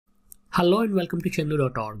Hello and welcome to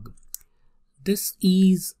Chandoo.org. This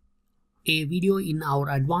is a video in our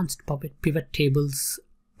Advanced Pivot Tables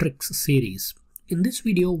Tricks series. In this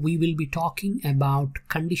video, we will be talking about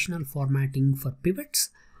conditional formatting for pivots.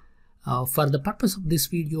 For the purpose of this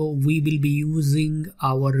video, we will be using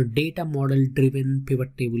our data model driven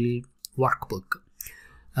pivot table workbook.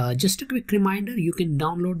 Just a quick reminder, you can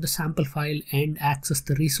download the sample file and access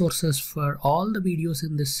the resources for all the videos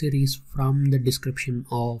in this series from the description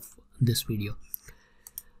of this video.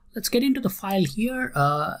 Let's get into the file here.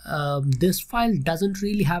 This file doesn't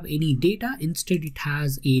really have any data. Instead, it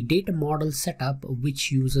has a data model setup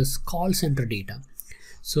which uses call center data.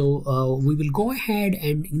 So we will go ahead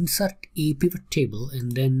and insert a pivot table,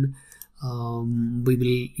 and then we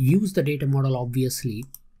will use the data model obviously.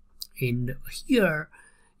 And here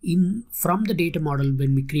from the data model,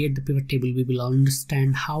 when we create the pivot table, we will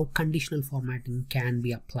understand how conditional formatting can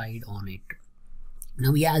be applied on it.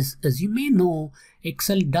 Now, as you may know,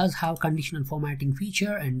 Excel does have conditional formatting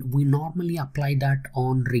feature, and we normally apply that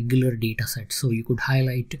on regular data sets. So you could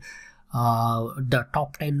highlight the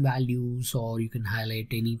top 10 values, or you can highlight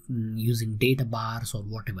any using Databars or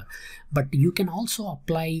whatever. But you can also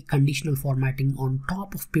apply conditional formatting on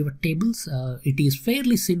top of pivot tables. It is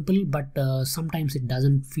fairly simple, but sometimes it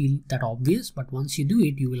doesn't feel that obvious. But once you do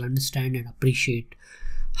it, you will understand and appreciate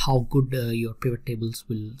how good your pivot tables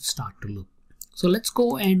will start to look. So let's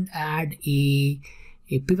go and add a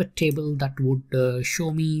pivot table that would show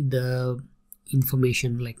me the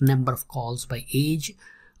information like number of calls by age.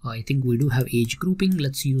 I think we do have age grouping.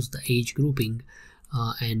 Let's use the age grouping,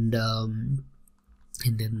 and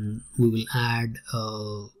then we will add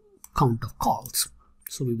count of calls.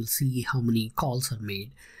 So we will see how many calls are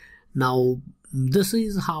made. Now, this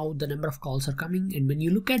is how the number of calls are coming, and when you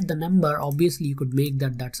look at the number, obviously you could make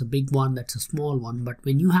that's a big one, that's a small one, but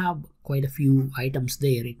when you have quite a few items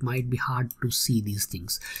there, it might be hard to see these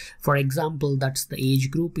things. For example, that's the age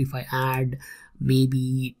group. If I add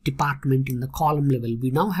maybe department in the column level,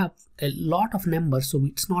 we now have a lot of numbers, so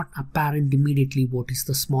it's not apparent immediately what is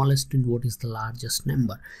the smallest and what is the largest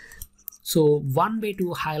number. So one way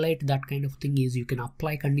to highlight that kind of thing is you can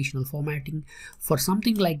apply conditional formatting for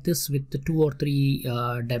something like this with the 2 or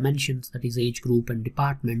 3 dimensions, that is age group and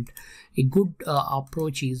department. A good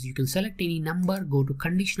approach is you can select any number, go to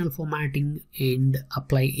conditional formatting and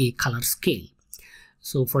apply a color scale.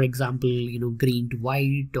 So for example, green to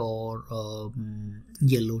white, or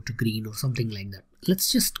yellow to green, or something like that.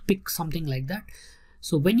 Let's just pick something like that.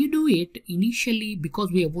 So when you do it initially,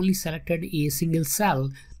 because we have only selected a single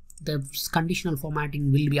cell, the conditional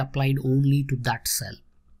formatting will be applied only to that cell.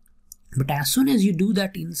 But as soon as you do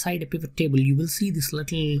that inside a pivot table, you will see this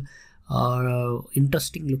little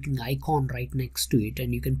interesting looking icon right next to it,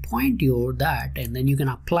 and you can point that, and then you can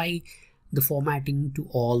apply the formatting to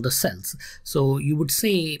all the cells. So you would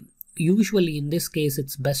say, usually in this case,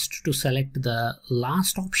 it's best to select the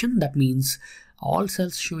last option. That means all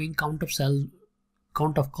cells showing count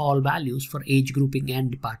of call values for age grouping and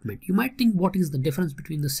department. You might think, what is the difference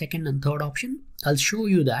between the second and third option? I'll show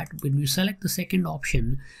you that. When you select the second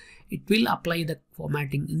option, it will apply the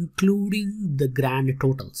formatting including the grand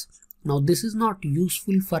totals. Now, this is not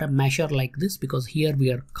useful for a measure like this, because here we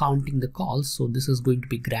are counting the calls, so this is going to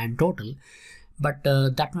be grand total. But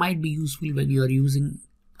that might be useful when you are using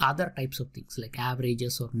other types of things like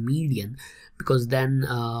averages or median, because then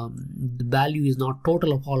the value is not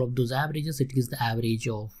total of all of those averages, it is the average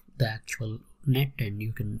of the actual net, and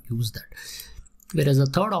you can use that. Whereas a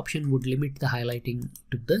third option would limit the highlighting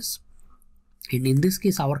to this. And in this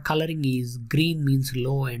case, our coloring is green means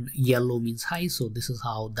low and yellow means high, so this is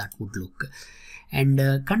how that would look.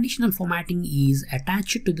 And conditional formatting is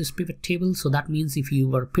attached to this pivot table. So that means if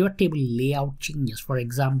your pivot table layout changes, for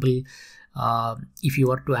example, if you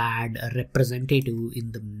were to add a representative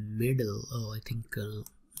in the middle, I think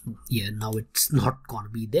yeah, now it's not gonna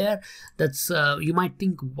be there. That's you might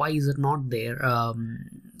think, why is it not there?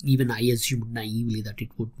 Even I assumed naively that it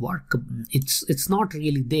would work. It's not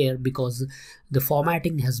really there because the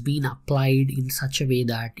formatting has been applied in such a way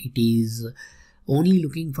that it is only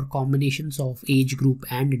looking for combinations of age group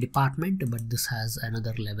and department, but this has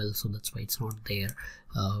another level, so that's why it's not there.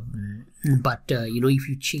 But if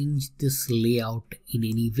you change this layout in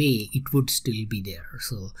any way, it would still be there.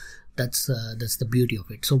 So that's the beauty of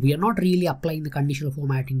it. So we are not really applying the conditional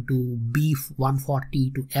formatting to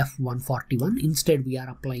B140 to F141. Instead, we are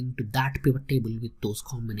applying to that pivot table with those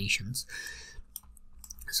combinations.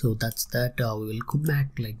 So that's that. We will come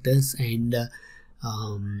back like this, and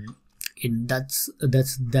that's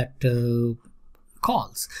that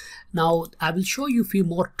calls. Now I will show you a few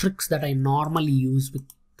more tricks that I normally use with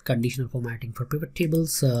conditional formatting for pivot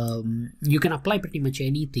tables. You can apply pretty much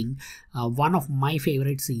anything. One of my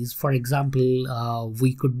favorites is, for example,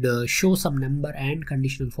 we could show some number and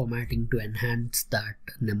conditional formatting to enhance that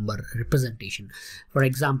number representation. For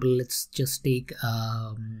example, let's just take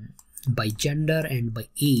by gender and by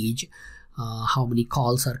age how many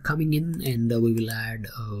calls are coming in, and we will add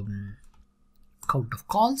count of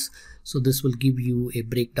calls. So this will give you a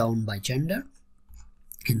breakdown by gender.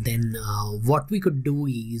 And then what we could do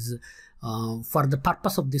is, for the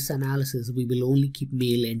purpose of this analysis, we will only keep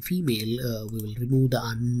male and female. We will remove the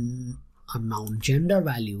unknown gender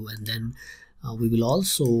value, and then we will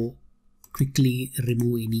also quickly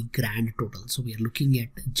remove any grand total. So we are looking at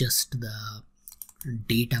just the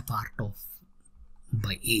data part of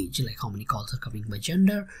by age, like how many calls are coming by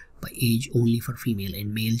gender, by age only for female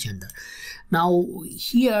and male gender. Now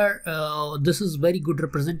here this is very good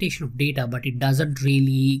representation of data, but it doesn't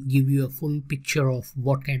really give you a full picture of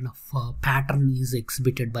what kind of pattern is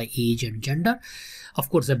exhibited by age and gender. Of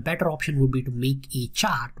course, a better option would be to make a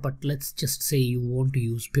chart, but let's just say you want to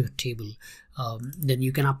use pivot table. Then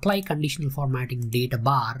you can apply conditional formatting data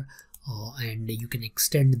bar, and you can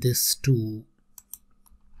extend this to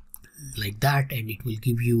like that, and it will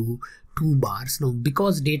give you 2 bars. Now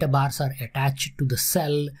because data bars are attached to the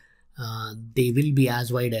cell, they will be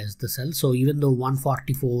as wide as the cell. So even though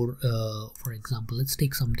 144, for example, let's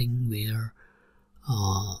take something where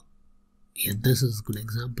yeah, this is a good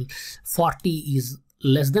example. 40 is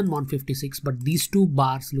less than 156, but these 2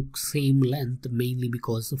 bars look same length, mainly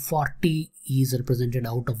because 40 is represented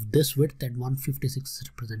out of this width and 156 is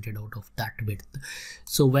represented out of that width.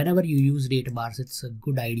 So whenever you use data bars, it's a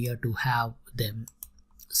good idea to have them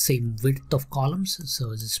same width of columns.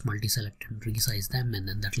 So just multi-select and resize them, and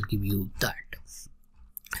then that will give you that.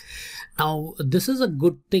 Now this is a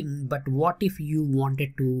good thing, but what if you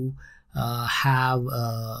wanted to have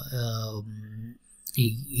a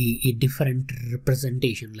different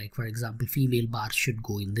representation? Like for example, female bars should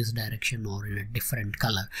go in this direction or in a different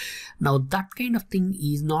color. Now that kind of thing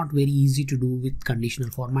is not very easy to do with conditional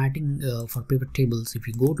formatting for pivot tables. If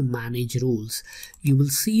you go to manage rules, you will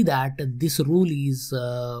see that this rule is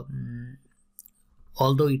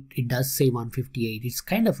although it does say 158, it's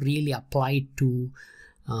kind of really applied to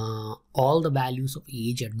all the values of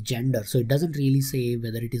age and gender. So it doesn't really say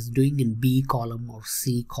whether it is doing in B column or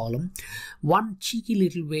C column. One cheeky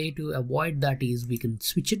little way to avoid that is we can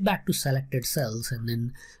switch it back to selected cells and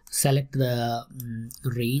then select the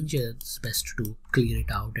range. It's best to clear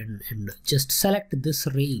it out and just select this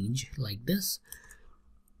range like this.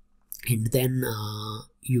 And then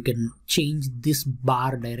you can change this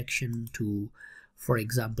bar direction to, for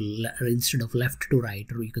example, instead of left to right,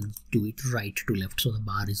 or you can do it right to left. So the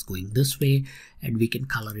bar is going this way, and we can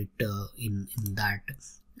color it in that.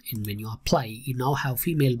 And when you apply, you now have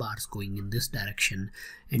female bars going in this direction,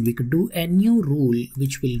 and we could do a new rule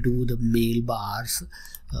which will do the male bars,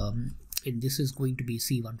 and this is going to be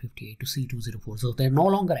C158 to C204. So they're no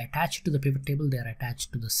longer attached to the pivot table, they are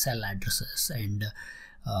attached to the cell addresses, and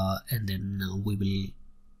then we will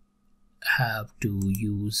have to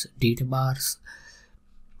use data bars.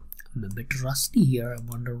 I'm a bit rusty here. I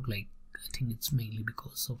wonder, like, I think it's mainly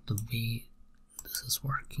because of the way this is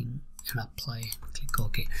working. And apply and click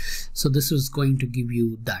OK. So this is going to give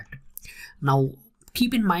you that. Now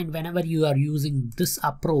keep in mind, whenever you are using this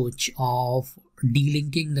approach of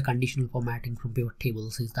delinking the conditional formatting from pivot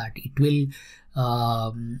tables, is that it will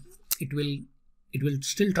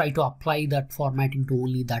still try to apply that formatting to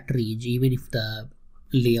only that range, even if the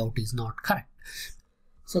layout is not correct.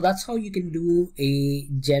 So that's how you can do a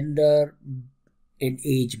gender and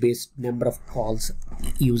age based number of calls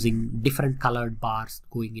using different colored bars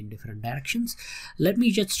going in different directions. Let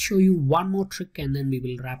me just show you one more trick, and then we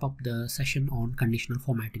will wrap up the session on conditional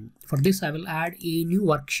formatting. For this, I will add a new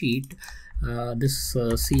worksheet, this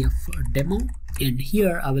CF demo, and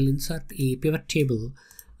here I will insert a pivot table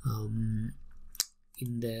in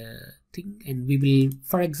the thing, and we will,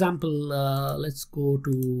 for example, let's go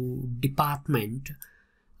to department.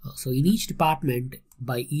 So in each department,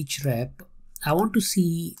 by each rep, I want to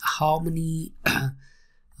see how many,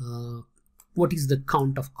 what is the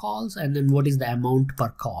count of calls, and then what is the amount per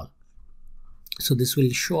call. So this will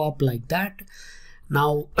show up like that.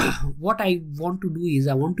 Now what I want to do is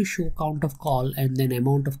I want to show count of call and then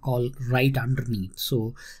amount of call right underneath.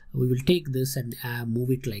 So we will take this and move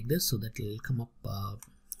it like this, so that it will come up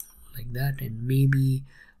like that. And maybe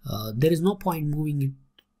there is no point moving it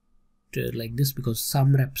like this, because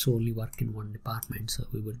some reps only work in one department, so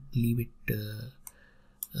we would leave it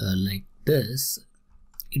like this.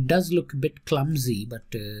 It does look a bit clumsy, but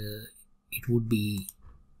it would be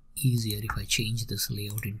easier if I change this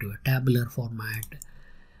layout into a tabular format,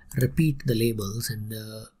 repeat the labels, and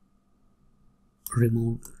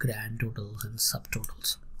remove grand totals and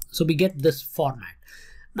subtotals. So we get this format.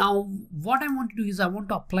 Now what I want to do is I want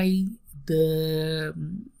to apply the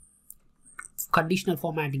conditional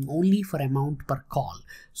formatting only for amount per call.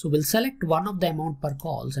 So we'll select one of the amount per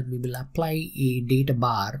calls and we will apply a data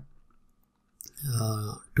bar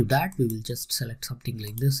to that. We will just select something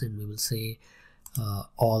like this and we will say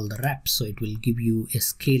all the reps, so it will give you a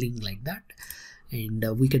scaling like that. And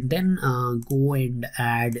we can then go and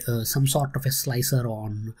add some sort of a slicer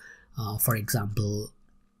on, for example,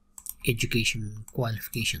 education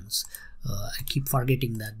qualifications. I keep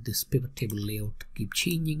forgetting that this pivot table layout keep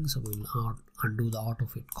changing, so we will undo the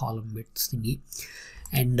autofit column width thingy.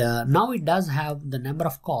 And now it does have the number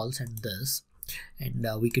of calls and this, and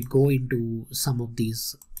we could go into some of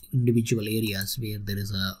these individual areas where there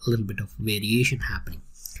is a little bit of variation happening.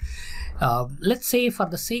 Let's say for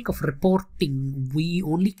the sake of reporting, we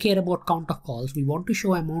only care about count of calls. We want to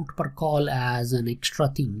show amount per call as an extra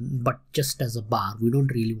thing, but just as a bar. We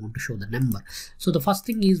don't really want to show the number. So the first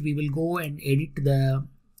thing is we will go and edit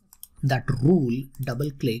that rule,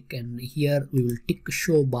 double click, and here we will tick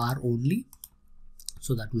show bar only.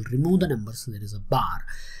 So that will remove the number, so there is a bar.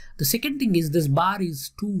 The second thing is this bar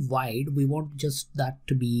is too wide. We want just that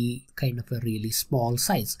to be kind of a really small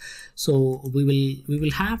size. So we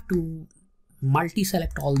will have to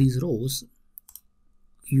multi-select all these rows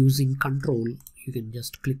using control. You can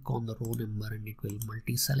just click on the row number and it will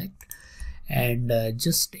multi-select, and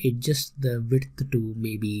just adjust the width to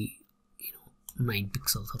maybe 9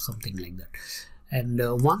 pixels or something like that. And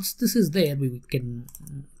once this is there, we can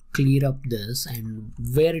clear up this, and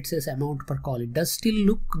where it says amount per call, it does still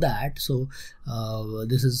look that. So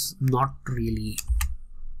this is not really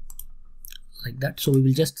like that. So we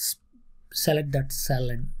will just select that cell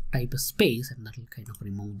and type a space, and that will kind of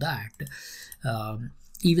remove that.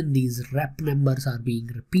 Even these rep numbers are being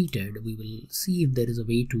repeated. We will see if there is a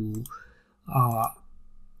way to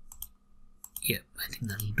yeah, I think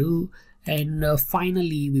that'll do. And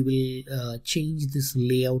finally we will change this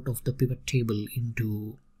layout of the pivot table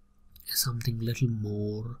into something little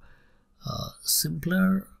more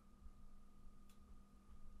simpler.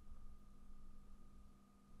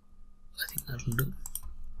 I think that'll do.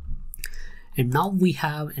 And now we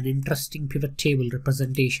have an interesting pivot table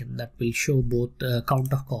representation that will show both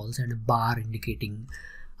count of calls and a bar indicating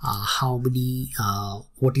how many,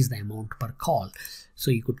 what is the amount per call.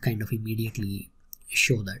 So you could kind of immediately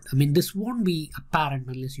show that. I mean, this won't be apparent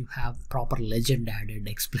unless you have proper legend added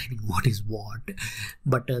explaining what is what,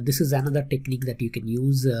 but this is another technique that you can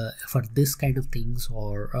use for this kind of things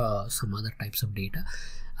or some other types of data.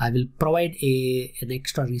 I will provide an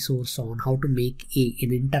extra resource on how to make an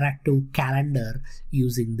interactive calendar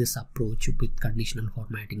using this approach with conditional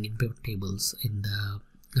formatting in pivot tables in the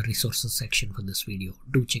resources section for this video.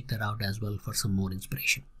 Do check that out as well for some more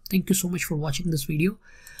inspiration. Thank you so much for watching this video.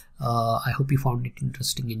 I hope you found it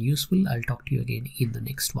interesting and useful. I'll talk to you again in the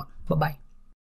next one. Bye-bye.